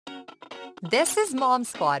This is Mom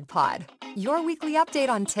Squad Pod, your weekly update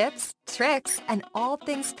on tips, tricks, and all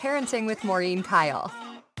things parenting with Maureen Kyle.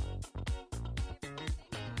 I'm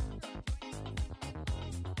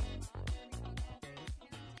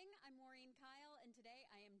Maureen Kyle, and today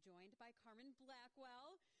I am joined by Carmen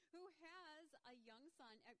Blackwell, who has a young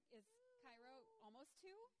son. Is Cairo almost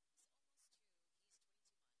two?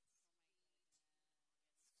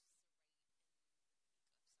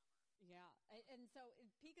 Yeah, and so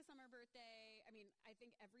peak of summer birthday. I mean, I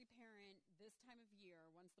think every parent this time of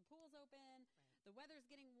year, once the pool's open, the weather's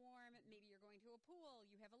getting warm, maybe you're going to a pool,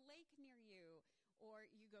 you have a lake near you, or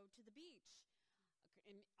you go to the beach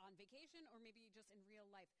on vacation, or maybe just in real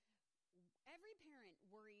life. Every parent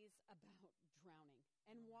worries about drowning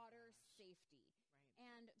and water safety.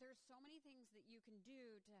 And there's so many things that you can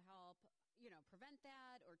do to help, prevent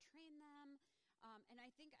that or train them. And I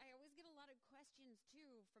think I always get a lot of questions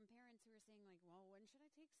too from parents who are saying like, well, when should I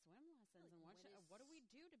take swim lessons? And what do we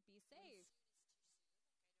do to be safe?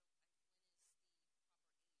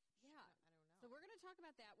 Yeah. So we're going to talk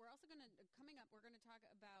about that. We're also going to, coming up, we're going to talk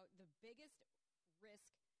about the biggest risk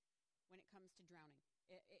when it comes to drowning.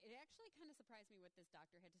 It actually kind of surprised me what this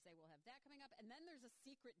doctor had to say. We'll have that coming up. And then there's a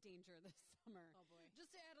secret danger this summer. Oh, boy.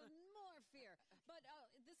 Just to add more fear. But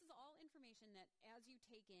this is all information that as you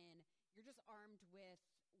take in, you're just armed with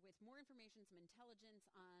more information, some intelligence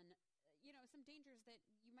on, some dangers that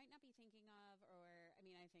you might not be thinking of. Or, I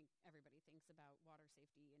mean, I think everybody thinks about water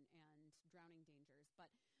safety and drowning dangers.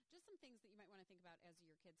 But just some things that you might want to think about as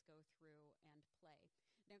your kids go through and play.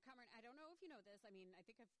 Now, Cameron, I don't know if you know this. I mean, I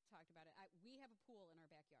think I've talked about it. We have a pool in our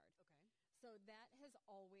backyard. Okay. So that has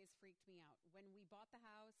always freaked me out. When we bought the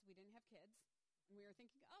house, we didn't have kids. And we were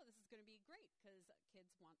thinking, oh, this is going to be great because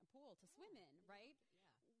kids want a pool to swim in, right?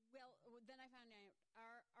 Yeah. Well, then I found out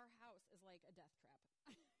our house is like a death trap.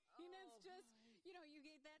 It's just, you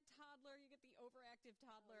get that toddler, you get the overactive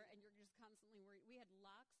toddler, and you're just constantly worried. We had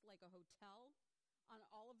locks like a hotel on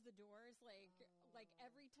all of the doors, like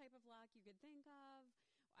every type of lock you could think of.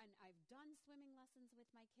 And I've done swimming lessons with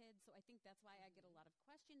my kids, so I think that's why I get a lot of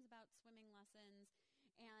questions about swimming lessons.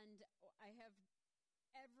 And I have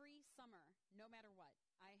every summer, no matter what,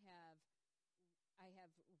 I have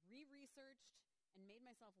re-researched and made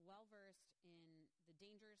myself well-versed in the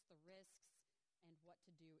dangers, the risks, and what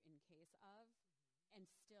to do in case of. And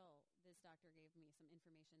still, this doctor gave me some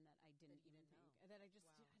information that I didn't even think that I just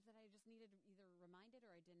needed either reminded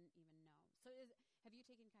or I didn't even know. So, have you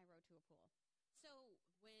taken Cairo to a pool? So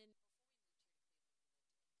before we moved here to Cleveland, we lived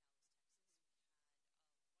in Dallas, Texas. We had a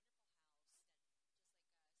wonderful house that just like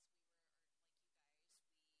us. We saw the pool and like, oh my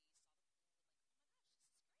gosh, this is great.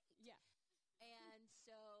 Yeah. And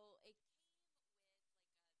so it came with like the gates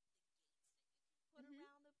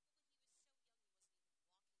that you can put around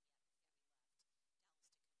the pool.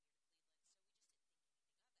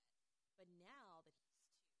 But now that he's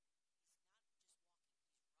two, he's not just walking, he's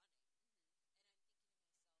running. And I'm thinking to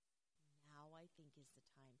myself, now I think is the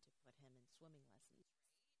time to put him in swimming lessons,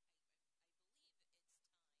 right? I believe it's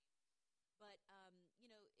time. But,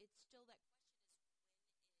 it's still that question is when is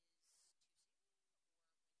too soon or when do I,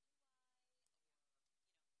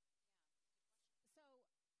 So, having a pool, let's start with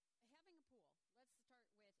if your house is the biggest risk, like you have a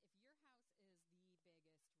pool or your neighbor has a pool. That's always a big one. There's a pool somewhere in the street. I put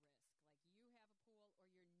my youngest, now I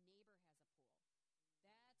didn't do this for my oldest, I put my youngest in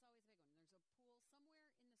ISR, the Infant Survival Rescue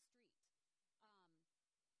Training.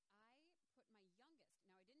 That's where you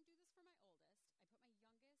see babies getting thrown in and they learn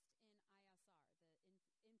how to flip on their backs.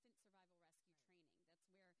 And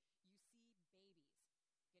yes, and it is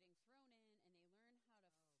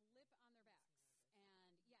scary to watch your child go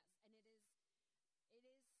through those first few days. It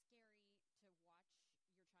is,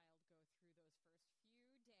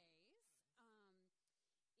 they definitely throw them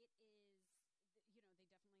in face first and then they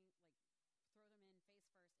train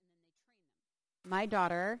them. My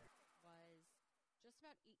daughter was just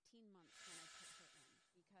about 18 months when I put her in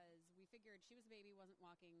because we figured she was a baby, wasn't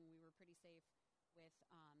walking. We were pretty safe with,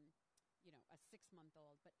 a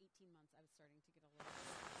 6-month-old, but 18 months I was starting to get a little bit.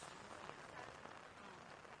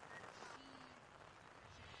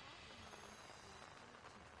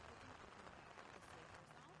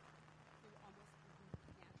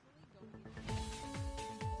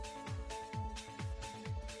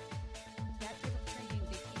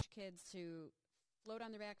 Kids to float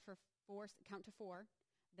on their back for count to 4,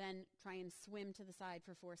 then try and swim to the side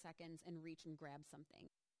for 4 seconds and reach and grab something.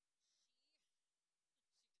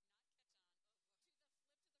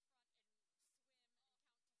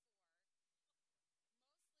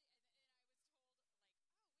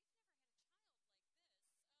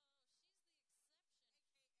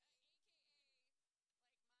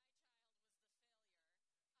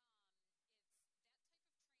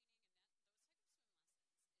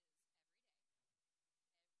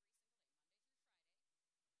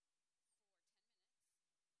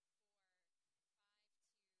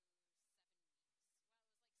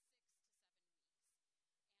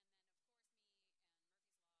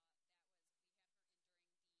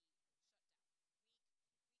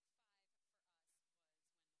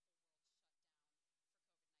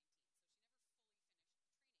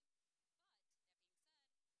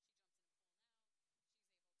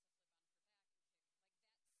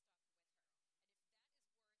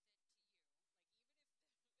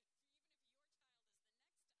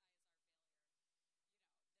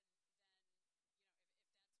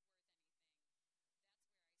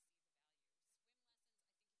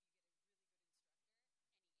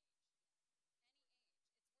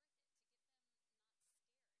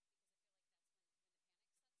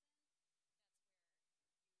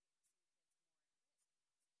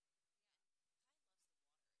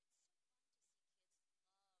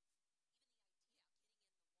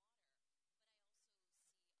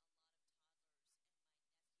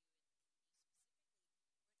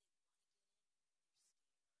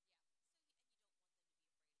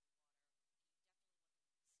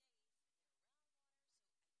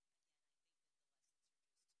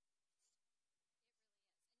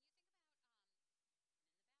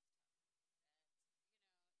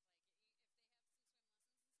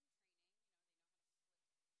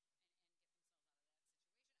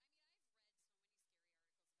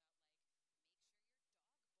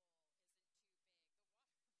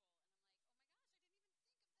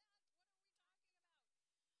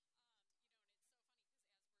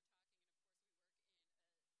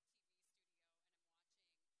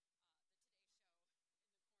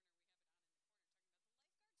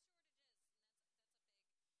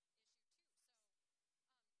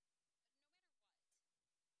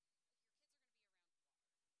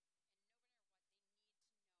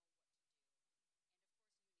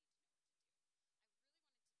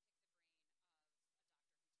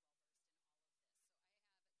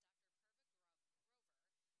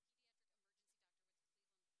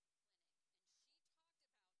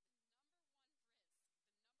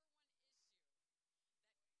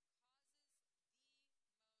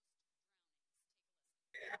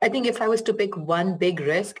 I think if I was to pick one big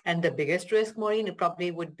risk and the biggest risk, Maureen, it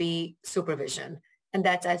probably would be supervision. And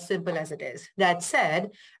that's as simple as it is. That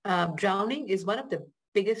said, drowning is one of the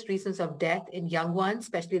biggest reasons of death in young ones,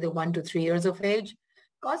 especially the 1 to 3 years of age.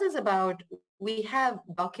 Causes about, we have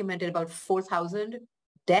documented about 4,000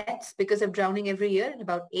 deaths because of drowning every year and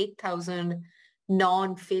about 8,000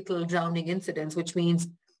 non-fatal drowning incidents, which means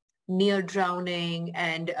near drowning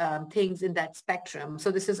and things in that spectrum.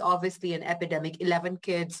 So this is obviously an epidemic. 11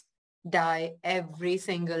 kids die every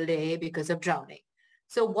single day because of drowning.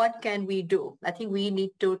 So what can we do? I think we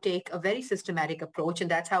need to take a very systematic approach,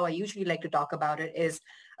 and that's how I usually like to talk about it, is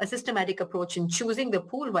a systematic approach in choosing the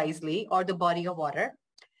pool wisely or the body of water.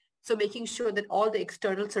 So making sure that all the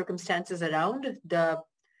external circumstances around the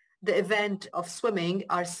event of swimming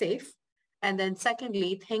are safe. And then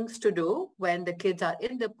secondly, things to do when the kids are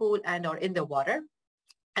in the pool and or in the water.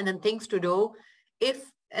 And then things to do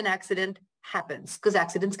if an accident happens, because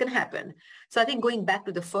accidents can happen. So I think going back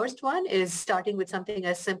to the first one is starting with something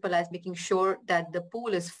as simple as making sure that the pool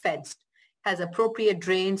is fenced, has appropriate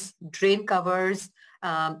drains, drain covers.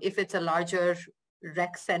 If it's a larger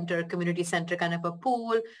rec center, community center kind of a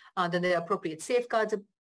pool, then there are appropriate safeguards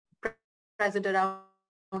present around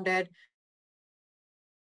it.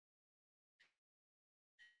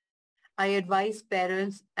 I advise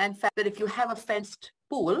parents and that if you have a fenced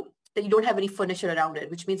pool, that you don't have any furniture around it,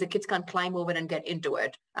 which means the kids can't climb over and get into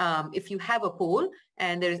it. If you have a pool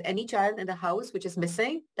and there is any child in the house which is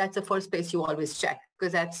missing, that's the first place you always check,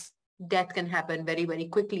 because that's death can happen very, very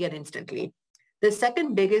quickly and instantly. The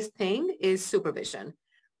second biggest thing is supervision.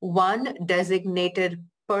 One designated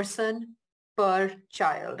person per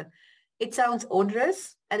child. It sounds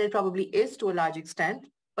onerous, and it probably is to a large extent,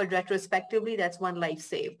 but retrospectively, that's one life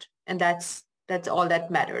saved, and that's all that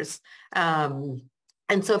matters.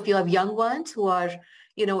 And so if you have young ones who are,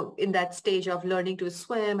 in that stage of learning to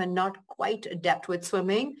swim and not quite adept with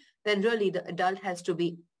swimming, then really the adult has to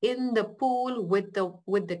be in the pool with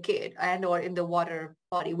the kid and or in the water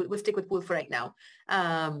body. We'll stick with pool for right now.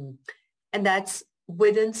 And that's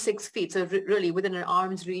within 6 feet. So really within an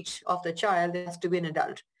arm's reach of the child, there has to be an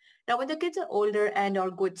adult. Now, when the kids are older and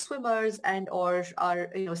are good swimmers and or are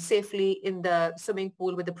safely in the swimming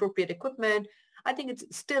pool with appropriate equipment, I think it's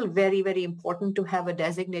still very, very important to have a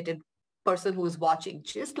designated person who is watching,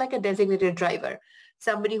 just like a designated driver,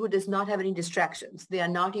 somebody who does not have any distractions. They are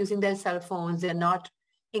not using their cell phones. They're not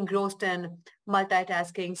engrossed in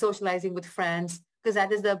multitasking, socializing with friends, because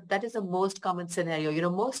that is the most common scenario.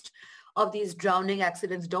 Most of these drowning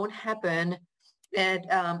accidents don't happen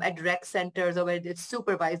at rec centers or where it's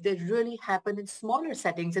supervised. They really happen in smaller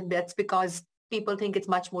settings, and that's because people think it's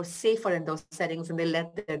much more safer in those settings and they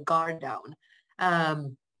let their guard down.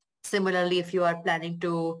 Um, Similarly, if you are planning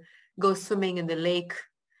to go swimming in the lake,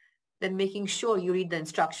 then making sure you read the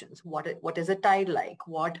instructions. What is a tide like?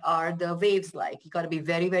 What are the waves like? You got to be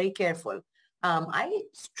very, very careful. I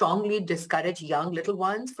strongly discourage young little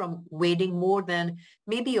ones from wading more than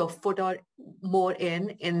maybe a foot or more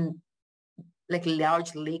in like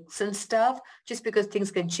large lakes and stuff, just because things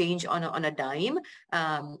can change on a dime.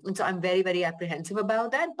 And so I'm very, very apprehensive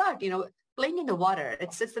about that. But, playing in the water,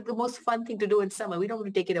 it's just the most fun thing to do in summer. We don't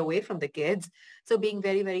want to take it away from the kids. So being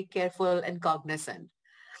very, very careful and cognizant.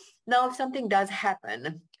 Now, if something does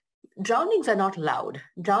happen, drownings are not loud.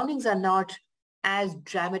 Drownings are not as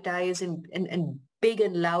dramatized and big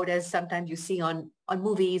and loud as sometimes you see on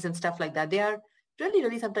movies and stuff like that. They are really,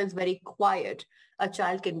 really sometimes very quiet. A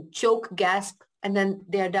child can choke, gasp, and then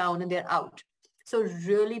they're down and they're out. So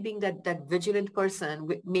really being that vigilant person,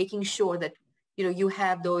 making sure that, you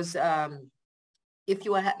have those, if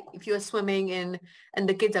you are swimming in and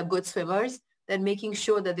the kids are good swimmers, then making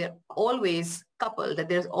sure that they're always coupled, that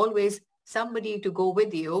there's always somebody to go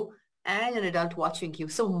with you and an adult watching you.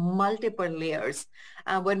 So multiple layers.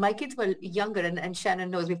 When my kids were younger, and Shannon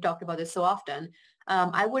knows we've talked about this so often,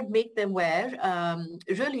 I would make them wear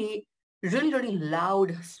really, really, really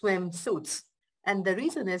loud swim suits. And the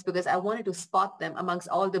reason is because I wanted to spot them amongst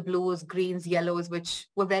all the blues, greens, yellows, which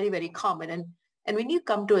were very, very common. And when you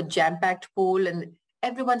come to a jam-packed pool and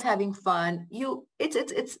everyone's having fun,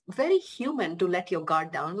 it's very human to let your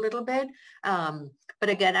guard down a little bit. But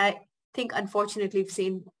again, I think unfortunately we've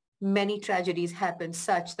seen many tragedies happen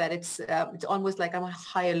such that it's almost like I'm on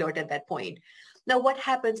high alert at that point. Now, what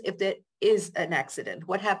happens if there is an accident?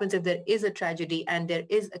 What happens if there is a tragedy and there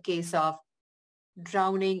is a case of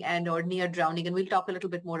drowning and or near drowning? And we'll talk a little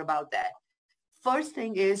bit more about that. First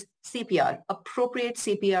thing is CPR. Appropriate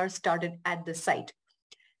CPR started at the site.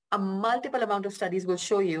 A multiple amount of studies will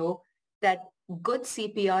show you that good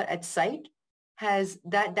CPR at site has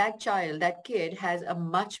that child, that kid has a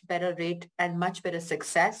much better rate and much better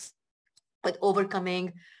success with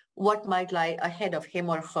overcoming what might lie ahead of him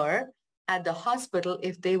or her at the hospital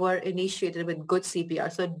if they were initiated with good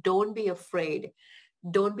CPR. So don't be afraid.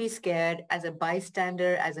 Don't be scared as a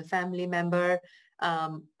bystander, as a family member.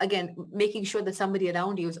 Again, making sure that somebody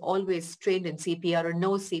around you is always trained in CPR or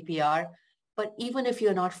knows CPR. But even if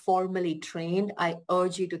you're not formally trained, I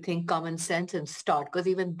urge you to think common sense and start, because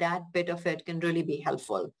even that bit of it can really be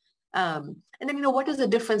helpful. And then, what is the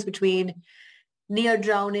difference between near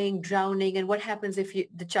drowning, drowning, and what happens if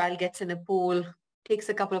the child gets in a pool, takes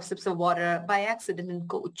a couple of sips of water by accident and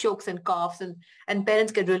chokes and coughs, and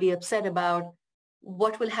parents get really upset about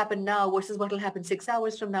what will happen now versus what will happen 6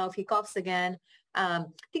 hours from now if he coughs again. I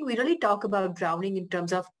think we really talk about drowning in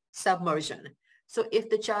terms of submersion. So if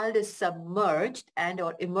the child is submerged and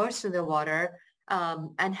or immersed in the water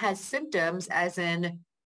and has symptoms as in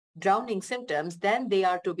drowning symptoms, then they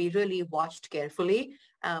are to be really watched carefully.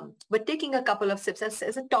 But taking a couple of sips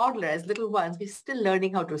as a toddler, as little ones, we're still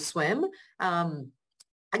learning how to swim. Um,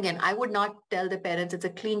 Again, I would not tell the parents it's a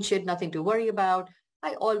clean sheet, nothing to worry about.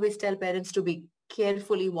 I always tell parents to be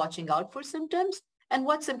carefully watching out for symptoms. And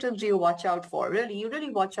what symptoms do you watch out for? Really, you really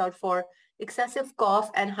watch out for excessive cough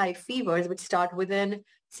and high fevers, which start within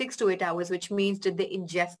 6 to 8 hours, which means did they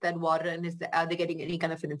ingest that water and are they getting any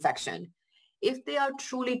kind of an infection? If they are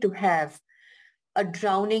truly to have a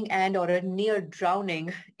drowning and or a near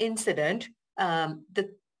drowning incident, the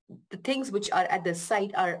things which are at the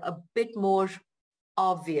site are a bit more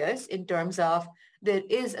obvious in terms of there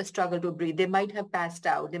is a struggle to breathe. They might have passed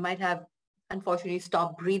out. They might have unfortunately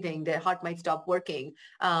stopped breathing. Their heart might stop working.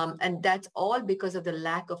 And that's all because of the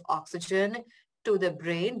lack of oxygen to the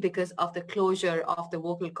brain because of the closure of the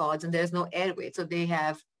vocal cords and there's no airway. So they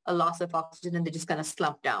have a loss of oxygen and they just kind of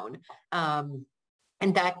slump down.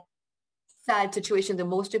 And that sad situation, the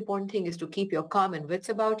most important thing is to keep your calm and wits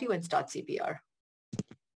about you and start CPR.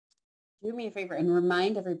 Do me a favor and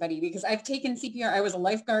remind everybody, because I've taken CPR. I was a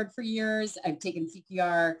lifeguard for years. I've taken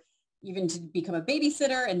CPR even to become a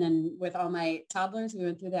babysitter. And then with all my toddlers, we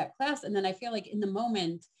went through that class. And then I feel like in the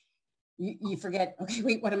moment, you forget, okay,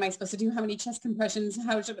 wait, what am I supposed to do? How many chest compressions?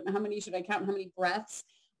 How many should I count? How many breaths?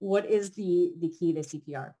 What is the key to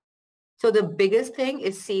CPR? So the biggest thing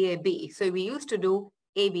is CAB. So we used to do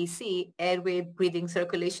ABC, airway, breathing,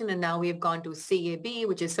 circulation, and now we've gone to CAB,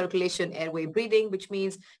 which is circulation, airway, breathing, which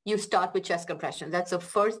means you start with chest compression. That's the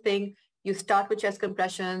first thing. You start with chest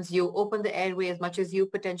compressions, you open the airway as much as you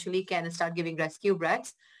potentially can and start giving rescue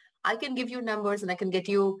breaths. I can give you numbers and I can get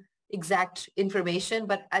you exact information,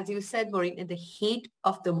 but as you said, Maureen, in the heat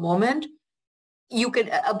of the moment, you can,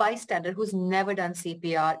 a bystander who's never done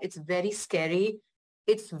CPR, it's very scary.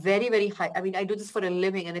 It's very, very high. I mean, I do this for a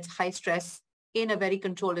living and it's high stress in a very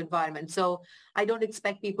controlled environment. So I don't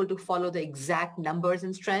expect people to follow the exact numbers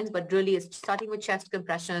and strengths, but really it's starting with chest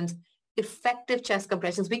compressions, effective chest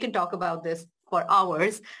compressions. We can talk about this for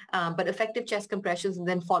hours, but effective chest compressions and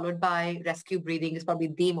then followed by rescue breathing is probably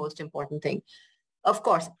the most important thing. Of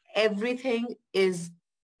course, everything is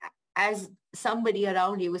as somebody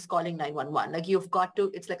around you is calling 911. Like you've got to,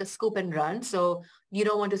 it's like a scoop and run. So you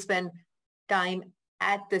don't want to spend time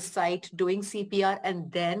at the site doing CPR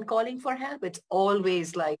and then calling for help. It's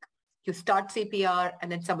always like you start CPR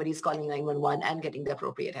and then somebody's calling 911 and getting the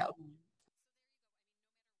appropriate help.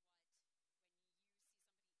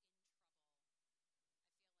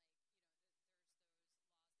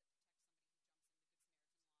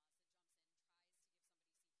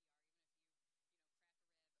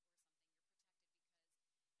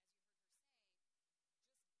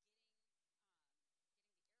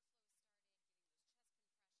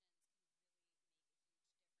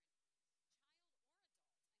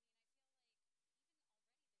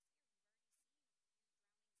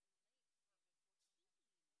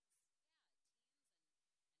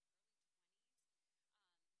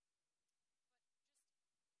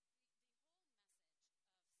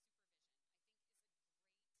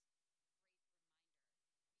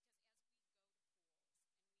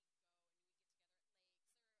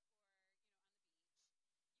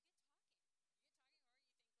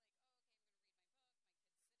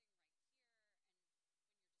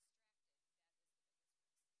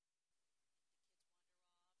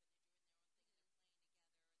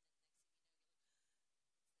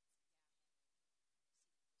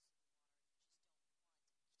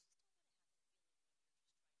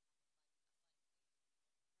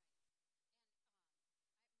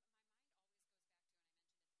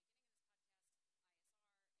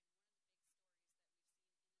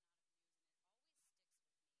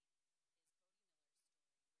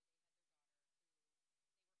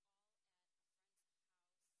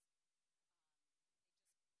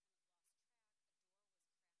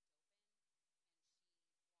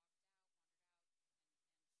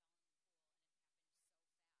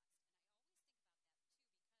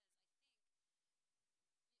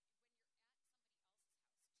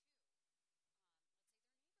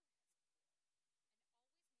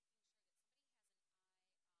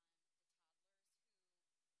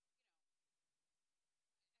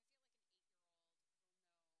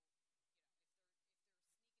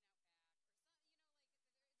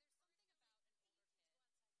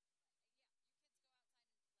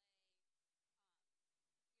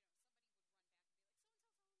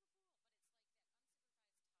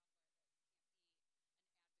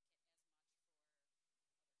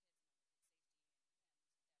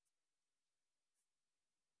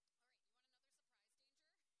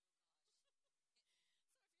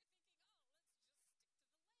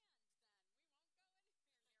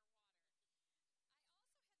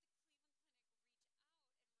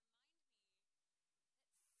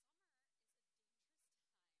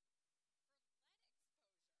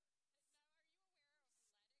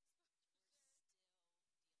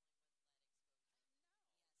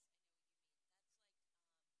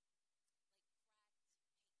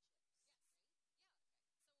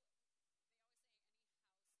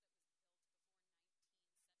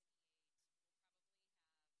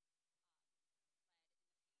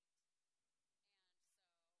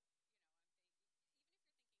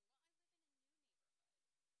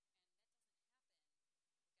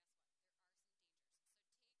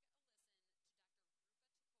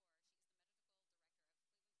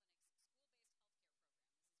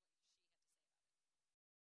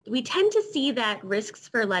 We tend to see that risks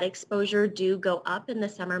for lead exposure do go up in the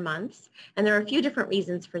summer months, and there are a few different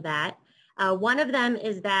reasons for that. One of them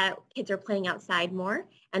is that kids are playing outside more,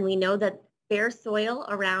 and we know that bare soil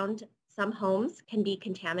around some homes can be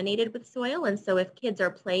contaminated with soil, and so if kids are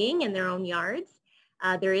playing in their own yards,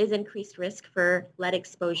 there is increased risk for lead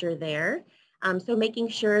exposure there. So making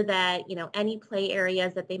sure that, any play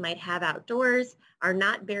areas that they might have outdoors are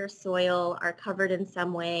not bare soil, are covered in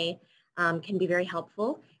some way, can be very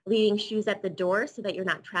helpful. Leaving shoes at the door so that you're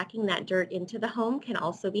not tracking that dirt into the home can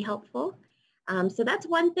also be helpful. So that's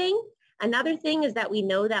one thing. Another thing is that we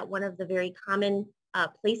know that one of the very common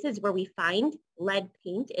places where we find lead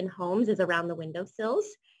paint in homes is around the windowsills.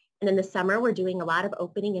 And in the summer, we're doing a lot of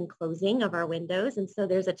opening and closing of our windows. And so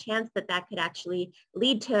there's a chance that that could actually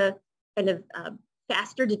lead to kind of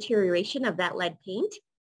faster deterioration of that lead paint,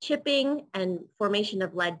 chipping and formation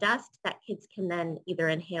of lead dust that kids can then either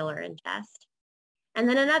inhale or ingest. And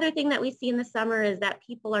then another thing that we see in the summer is that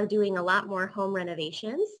people are doing a lot more home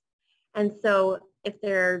renovations. And so if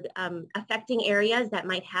they're affecting areas that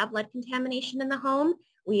might have lead contamination in the home,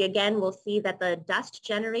 we again will see that the dust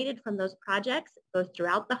generated from those projects goes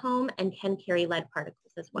throughout the home and can carry lead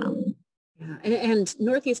particles as well. Yeah, and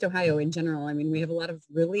Northeast Ohio in general, I mean, we have a lot of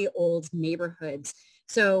really old neighborhoods.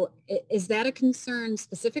 So is that a concern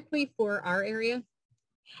specifically for our area?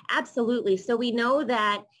 Absolutely. So we know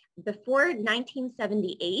that before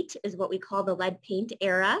 1978 is what we call the lead paint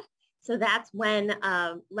era. So that's when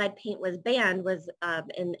lead paint was banned, was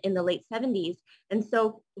in the late 70s. And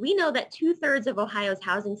so we know that 2/3 of Ohio's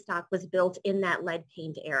housing stock was built in that lead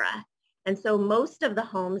paint era. And so most of the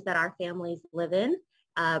homes that our families live in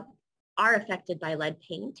are affected by lead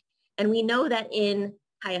paint. And we know that in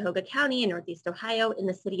Cuyahoga County in Northeast Ohio, in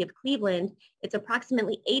the city of Cleveland, it's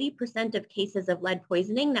approximately 80% of cases of lead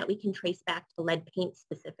poisoning that we can trace back to lead paint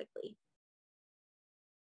specifically.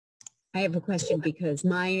 I have a question because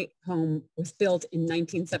my home was built in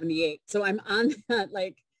 1978. So I'm on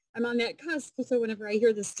that cusp. So whenever I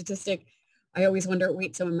hear this statistic, I always wonder,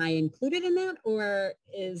 wait, so am I included in that, or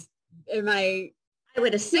am I? I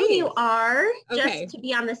would assume safe? You are, just okay. To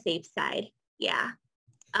be on the safe side. Yeah.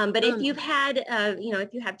 But if you've had,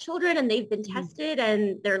 if you have children and they've been tested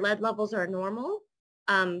and their lead levels are normal,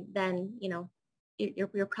 then,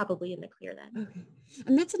 you're probably in the clear then. Okay.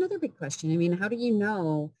 And that's another big question. I mean, how do you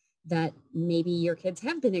know that maybe your kids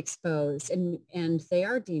have been exposed and they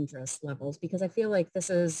are dangerous levels? Because I feel like this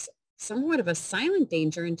is somewhat of a silent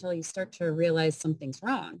danger until you start to realize something's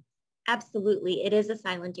wrong. Absolutely. It is a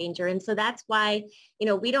silent danger. And so that's why,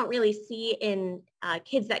 we don't really see in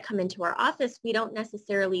kids that come into our office, we don't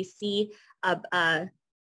necessarily see a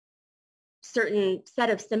certain set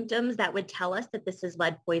of symptoms that would tell us that this is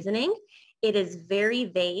lead poisoning. It is very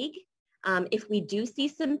vague. If we do see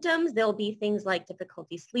symptoms, there'll be things like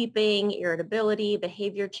difficulty sleeping, irritability,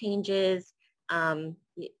 behavior changes,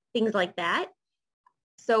 things like that.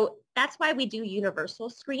 So that's why we do universal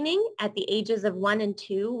screening. At the ages of 1 and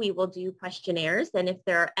 2, we will do questionnaires. And if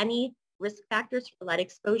there are any risk factors for lead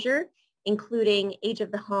exposure, including age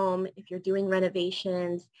of the home, if you're doing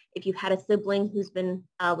renovations, if you've had a sibling who's been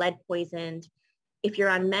lead poisoned, if you're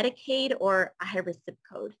on Medicaid or a high-risk zip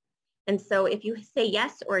code. And so if you say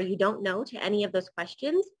yes or you don't know to any of those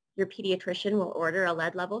questions, your pediatrician will order a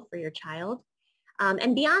lead level for your child.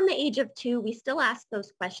 And beyond the age of 2, we still ask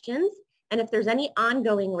those questions. And if there's any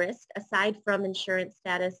ongoing risk, aside from insurance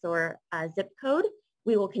status or zip code,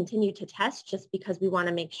 we will continue to test just because we want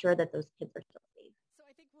to make sure that those kids are still safe. So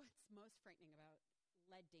I think what's most frightening about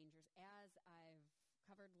lead dangers, as I've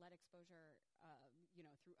covered lead exposure,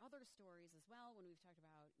 through other stories as well, when we've talked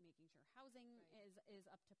about making sure housing is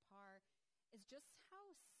up to par, is just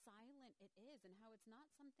how silent it is and how it's not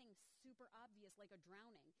something super obvious like a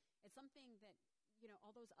drowning. It's something that,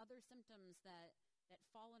 all those other symptoms that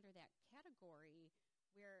fall under that category,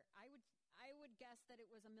 where I would guess that it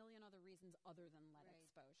was a million other reasons other than lead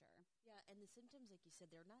exposure. Yeah, and the symptoms, like you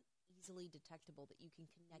said, they're not easily detectable that you can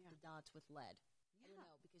connect the dots with lead. I don't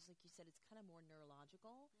know, because like you said, it's kind of more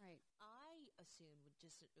neurological. Right. I assume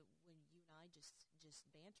when you and I just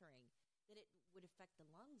bantering, that it would affect the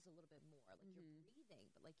lungs a little bit more, like you're breathing.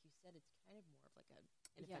 But like you said, it's kind of more of like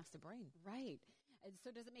it affects the brain. Right. And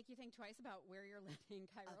so does it make you think twice about where you're letting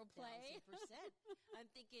Cairo play? 1,000%. I'm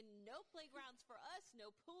thinking no playgrounds for us,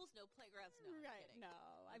 no pools, no playgrounds. No, right. I'm kidding. No,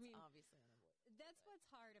 I mean, obviously unavoidable. That's what's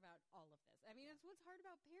hard about all of this. I mean, it's what's hard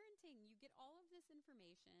about parenting. You get all of this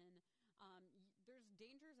information. There's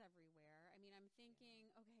dangers everywhere. I mean, I'm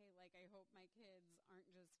thinking, okay, like I hope my kids aren't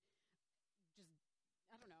just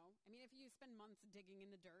I don't know. I mean, if you spend months digging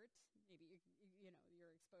in the dirt, maybe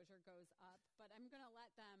your exposure goes up. But I'm going to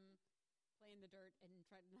let them play in the dirt and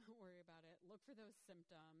try to not worry about it. Look for those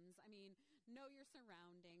symptoms. I mean, know your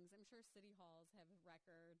surroundings. I'm sure city halls have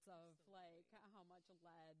records of like how much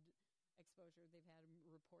lead exposure they've had,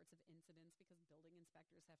 reports of incidents because building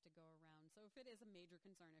inspectors have to go around. So if it is a major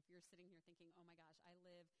concern, if you're sitting here thinking, oh my gosh, I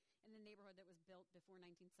live in a neighborhood that was built before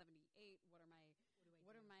 1978,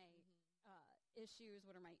 what are my issues?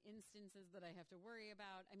 What are my instances that I have to worry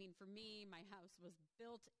about? I mean, for me, my house was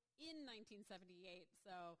built in 1978,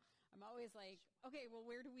 so I'm always like, okay, well,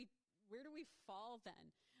 where do we fall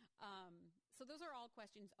then? So those are all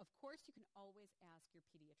questions. Of course, you can always ask your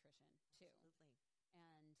pediatrician too. Absolutely.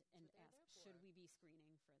 And ask, should we be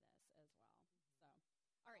screening for this as well? So,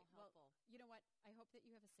 all right. Well, you know what? I hope that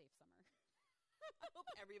you have a safe summer. I hope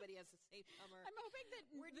everybody has a safe summer. I'm hoping that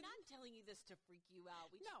we're not telling you this to freak you out.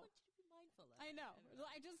 We just want you to be mindful of it. I know.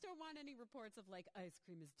 I just don't want any reports of like ice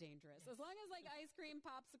cream is dangerous. As long as like ice cream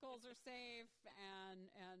popsicles are safe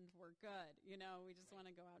and we're good. You know, we just want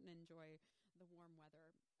to go out and enjoy the warm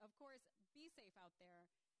weather. Of course, be safe out there.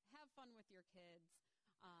 Have fun with your kids.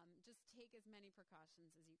 Just take as many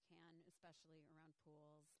precautions as you can, especially around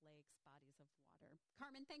pools, lakes, bodies of water.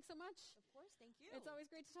 Carmen, thanks so much. Of course, thank you. It's always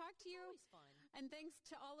great to talk to you. Always fun. And thanks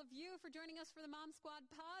to all of you for joining us for the Mom Squad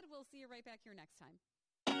Pod. We'll see you right back here next time.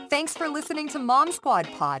 Thanks for listening to Mom Squad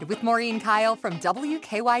Pod with Maureen Kyle from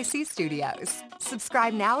WKYC Studios.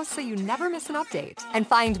 Subscribe now so you never miss an update. And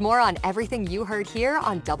find more on everything you heard here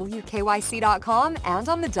on WKYC.com and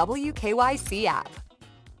on the WKYC app.